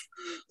believe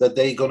that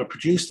they're going to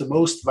produce the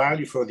most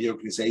value for the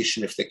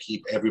organization if they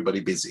keep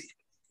everybody busy.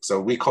 So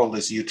we call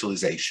this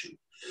utilization.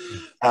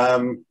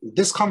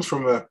 This comes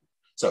from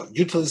so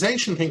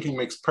utilization thinking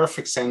makes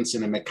perfect sense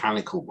in a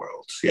mechanical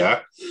world,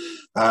 yeah?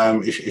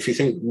 If you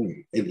think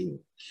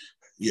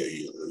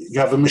you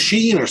have a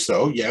machine or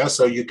so, yeah,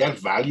 so you get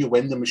value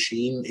when the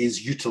machine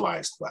is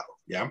utilized well,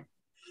 yeah?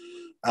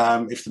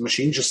 If the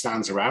machine just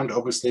stands around,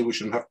 obviously we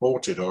shouldn't have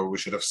bought it, or we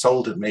should have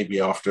sold it maybe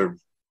after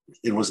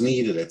it was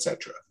needed,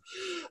 etc.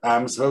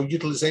 So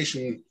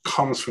utilization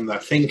comes from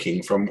that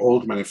thinking, from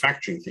old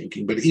manufacturing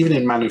thinking. But even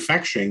in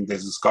manufacturing, they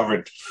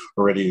discovered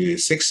already in the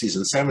 60s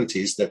and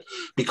 70s that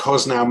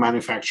because now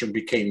manufacturing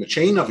became a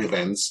chain of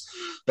events,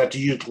 that the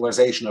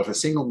utilization of a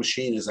single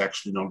machine is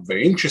actually not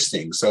very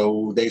interesting.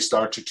 So they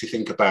started to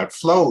think about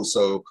flow.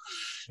 So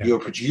you're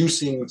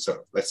producing,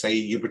 so let's say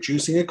you're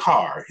producing a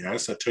car. Yeah?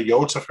 So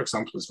Toyota, for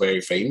example, is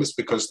very famous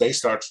because they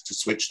started to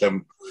switch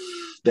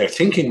their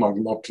thinking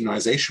model,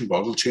 optimization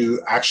model, to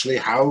actually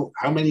how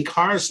many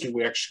cars do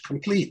we actually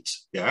complete?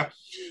 Yeah.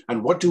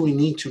 And what do we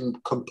need to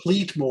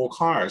complete more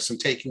cars, and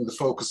taking the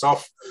focus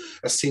off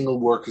a single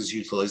worker's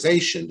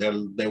utilization.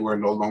 They were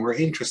no longer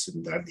interested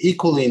in that.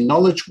 Equally in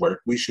knowledge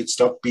work, we should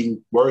stop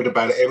being worried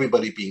about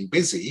everybody being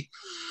busy,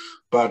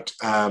 but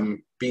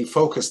being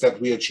focused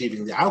that we're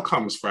achieving the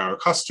outcomes for our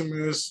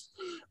customers,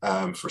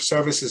 for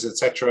services,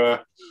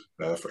 etc.,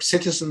 for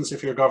citizens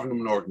if you're a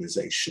government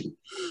organization.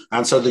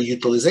 And so the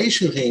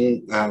utilization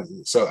thing,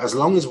 so as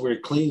long as we're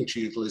clinging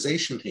to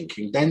utilization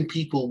thinking, then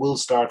people will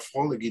start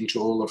falling into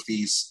all of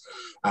these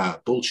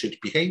bullshit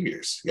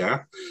behaviors,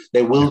 yeah?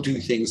 They will do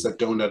things that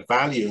don't add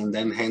value, and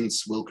then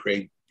hence will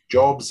create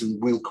jobs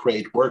and will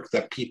create work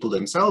that people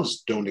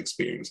themselves don't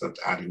experience as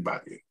adding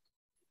value.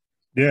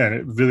 Yeah, and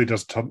it really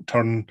does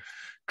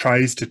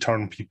tries to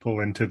turn people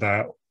into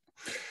that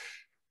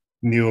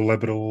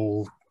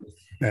neoliberal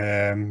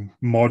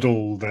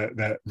model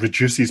that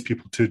reduces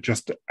people to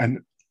just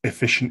an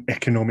efficient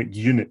economic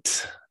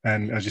unit.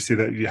 And as you say,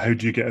 that how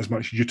do you get as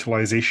much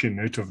utilization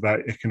out of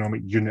that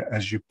economic unit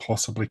as you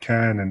possibly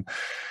can? And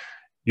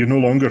you're no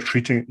longer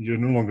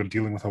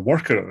dealing with a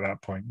worker at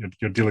that point.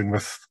 You're dealing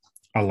with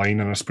a line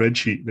on a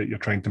spreadsheet that you're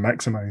trying to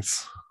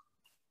maximize.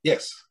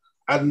 Yes.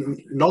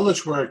 And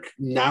knowledge work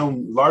now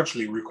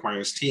largely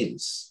requires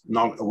teams,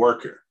 not a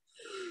worker.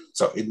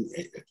 So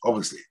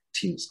obviously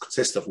teams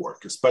consist of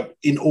workers, but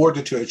in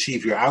order to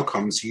achieve your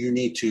outcomes, you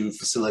need to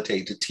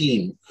facilitate a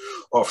team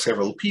of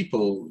several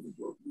people,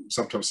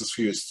 sometimes as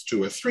few as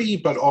 2 or 3,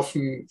 but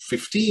often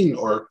 15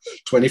 or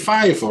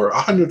 25 or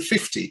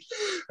 150,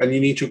 and you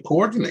need to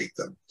coordinate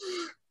them.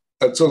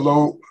 And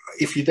so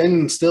if you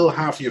then still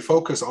have your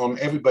focus on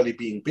everybody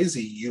being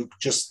busy, you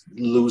just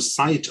lose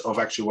sight of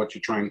actually what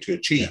you're trying to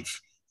achieve.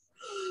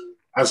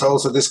 Yeah. And so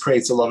also this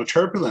creates a lot of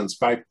turbulence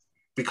by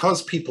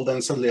because people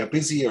then suddenly are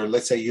busy, or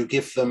let's say you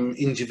give them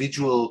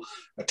individual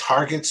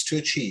targets to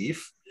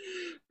achieve,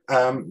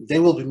 they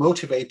will be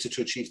motivated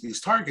to achieve these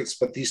targets,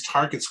 but these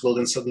targets will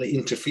then suddenly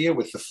interfere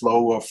with the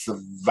flow of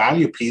the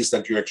value piece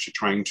that you're actually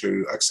trying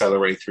to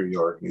accelerate through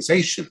your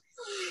organization.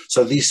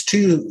 So these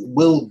two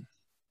will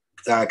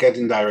get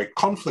in direct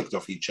conflict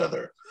of each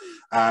other.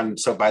 And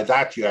so by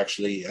that, you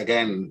actually,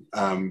 again,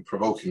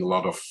 provoking a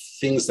lot of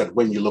things that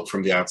when you look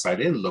from the outside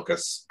in, look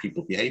as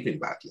people behaving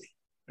badly.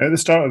 At the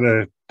start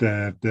of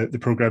the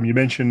program, you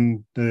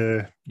mentioned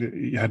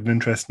you had an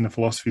interest in the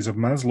philosophies of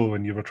Maslow,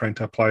 and you were trying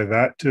to apply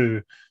that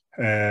to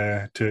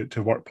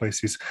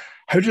workplaces.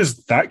 How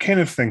does that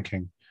kind of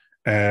thinking,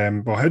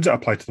 how does it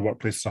apply to the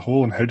workplace as a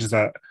whole, and how does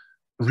that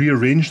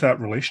rearrange that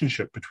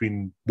relationship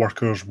between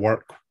workers,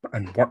 work,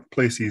 and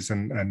workplaces,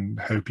 and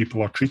how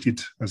people are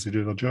treated as they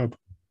do their job?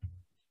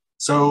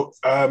 So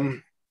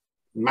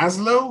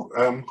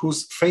Maslow,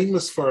 who's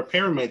famous for a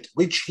pyramid,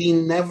 which he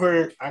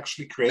never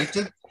actually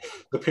created.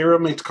 The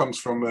pyramid comes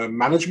from a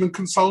management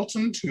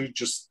consultant who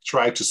just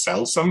tried to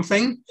sell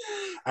something.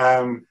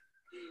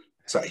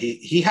 So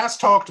he has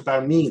talked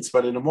about needs,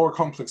 but in a more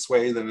complex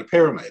way than a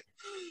pyramid.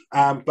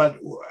 But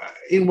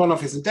in one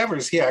of his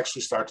endeavors, he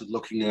actually started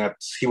looking at,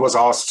 he was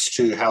asked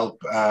to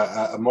help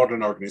a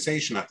modern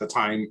organization at the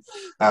time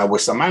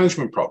with some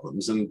management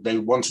problems. And they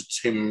wanted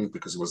him,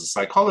 because he was a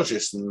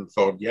psychologist, and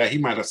thought, yeah, he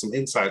might have some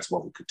insights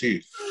what we could do.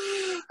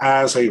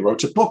 So he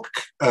wrote a book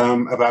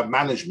about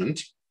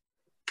management.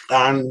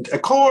 And a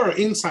core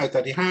insight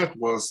that he had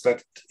was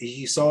that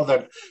he saw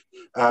that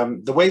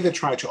the way they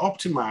tried to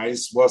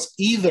optimize was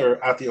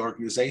either at the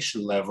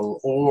organization level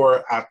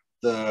or at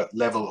the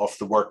level of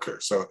the worker.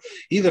 So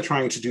either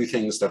trying to do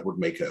things that would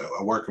make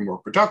a worker more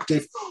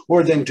productive,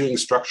 or then doing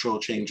structural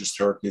changes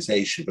to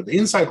organization. But the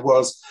insight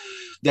was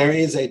there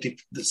is a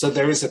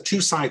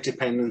two-side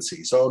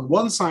dependency. So on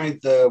one side,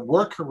 the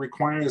worker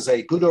requires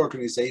a good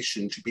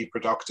organization to be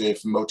productive,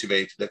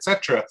 motivated,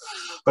 etc.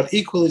 But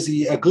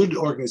equally, a good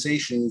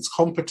organization needs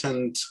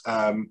competent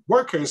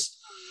workers,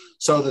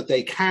 so that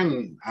they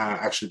can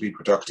actually be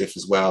productive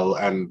as well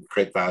and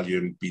create value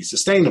and be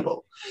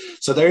sustainable.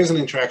 So there is an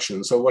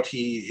interaction. So what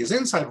his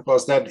insight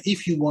was that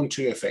if you want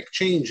to affect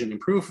change and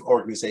improve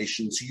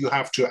organizations, you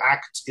have to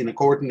act in a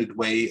coordinated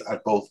way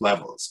at both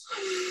levels.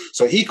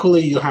 So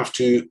equally, you have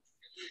to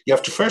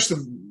first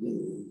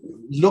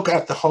look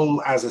at the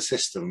whole as a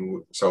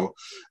system. So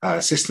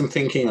system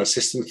thinking or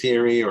system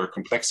theory or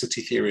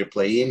complexity theory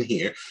play in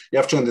here. You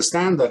have to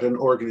understand that an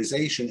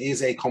organization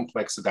is a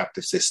complex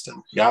adaptive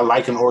system. Yeah,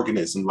 like an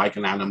organism, like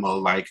an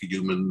animal, like a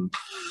human,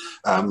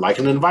 like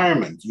an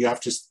environment. You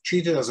have to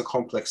treat it as a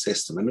complex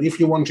system. And if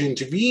you want to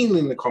intervene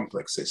in the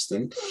complex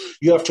system,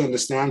 you have to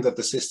understand that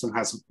the system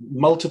has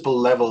multiple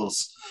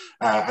levels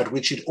at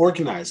which it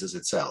organizes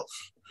itself.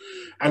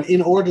 And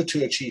in order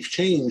to achieve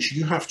change,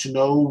 you have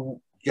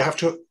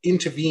to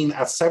intervene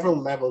at several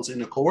levels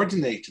in a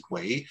coordinated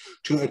way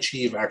to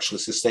achieve actually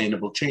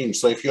sustainable change.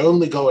 So if you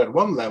only go at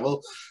one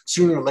level,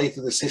 sooner or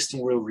later the system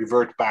will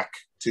revert back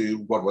to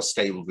what was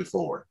stable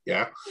before.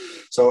 Yeah.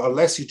 So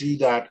unless you do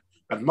that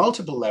at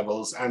multiple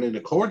levels and in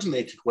a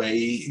coordinated way,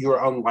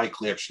 you're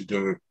unlikely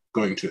actually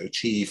going to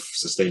achieve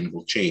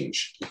sustainable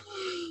change.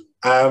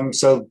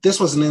 So this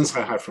was an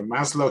insight I had from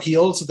Maslow. He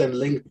also then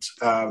linked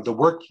the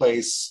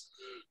workplace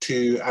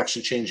to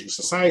actually changing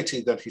society,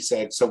 that he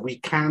said, so we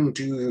can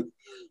do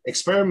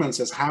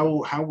experiments as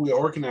how we're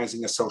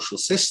organizing as social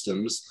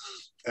systems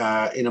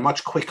in a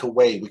much quicker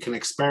way. We can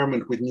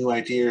experiment with new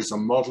ideas or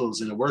models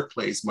in a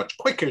workplace much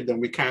quicker than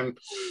we can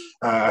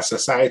as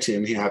society.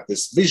 And he had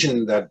this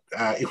vision that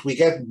if we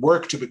get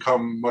work to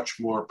become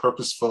much more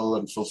purposeful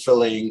and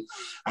fulfilling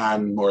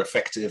and more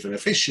effective and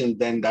efficient,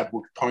 then that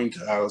would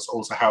point out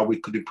also how we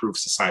could improve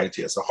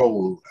society as a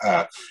whole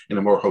in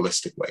a more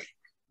holistic way.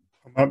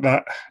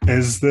 That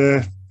is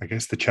the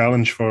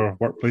challenge for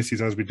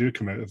workplaces as we do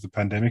come out of the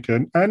pandemic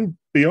and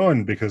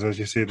beyond, because as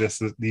you say,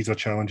 these are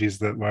challenges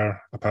that were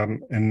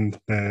apparent in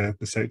the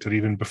sector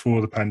even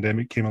before the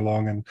pandemic came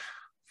along and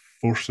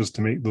forced us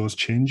to make those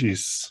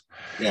changes.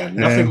 Yeah,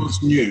 nothing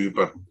was new,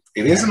 but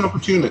it is an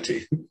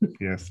opportunity.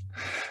 Yes.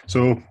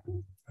 So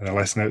a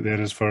lesson out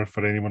there is for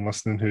anyone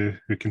listening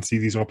who can see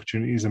these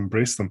opportunities,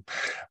 embrace them.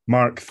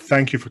 Marc,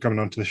 thank you for coming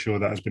on to the show.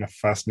 That has been a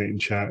fascinating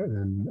chat,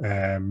 and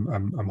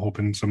I'm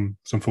hoping some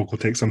folk will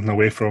take something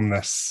away from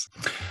this.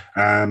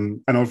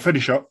 And I'll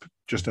finish up,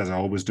 just as I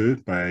always do,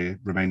 by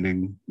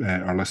reminding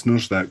our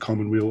listeners that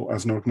Weal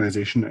as an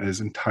organisation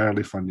is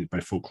entirely funded by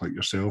folk like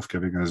yourself,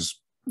 giving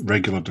us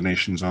regular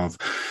donations of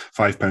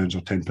 £5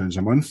 or £10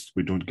 a month.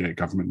 We don't get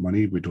government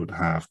money. We don't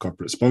have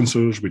corporate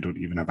sponsors. We don't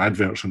even have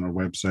adverts on our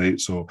website.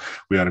 So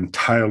we are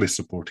entirely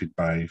supported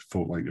by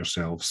folk like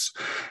yourselves.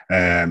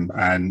 And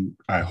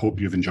I hope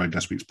you've enjoyed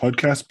this week's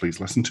podcast. Please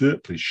listen to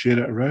it. Please share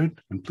it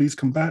around. And please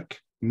come back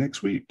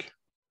next week.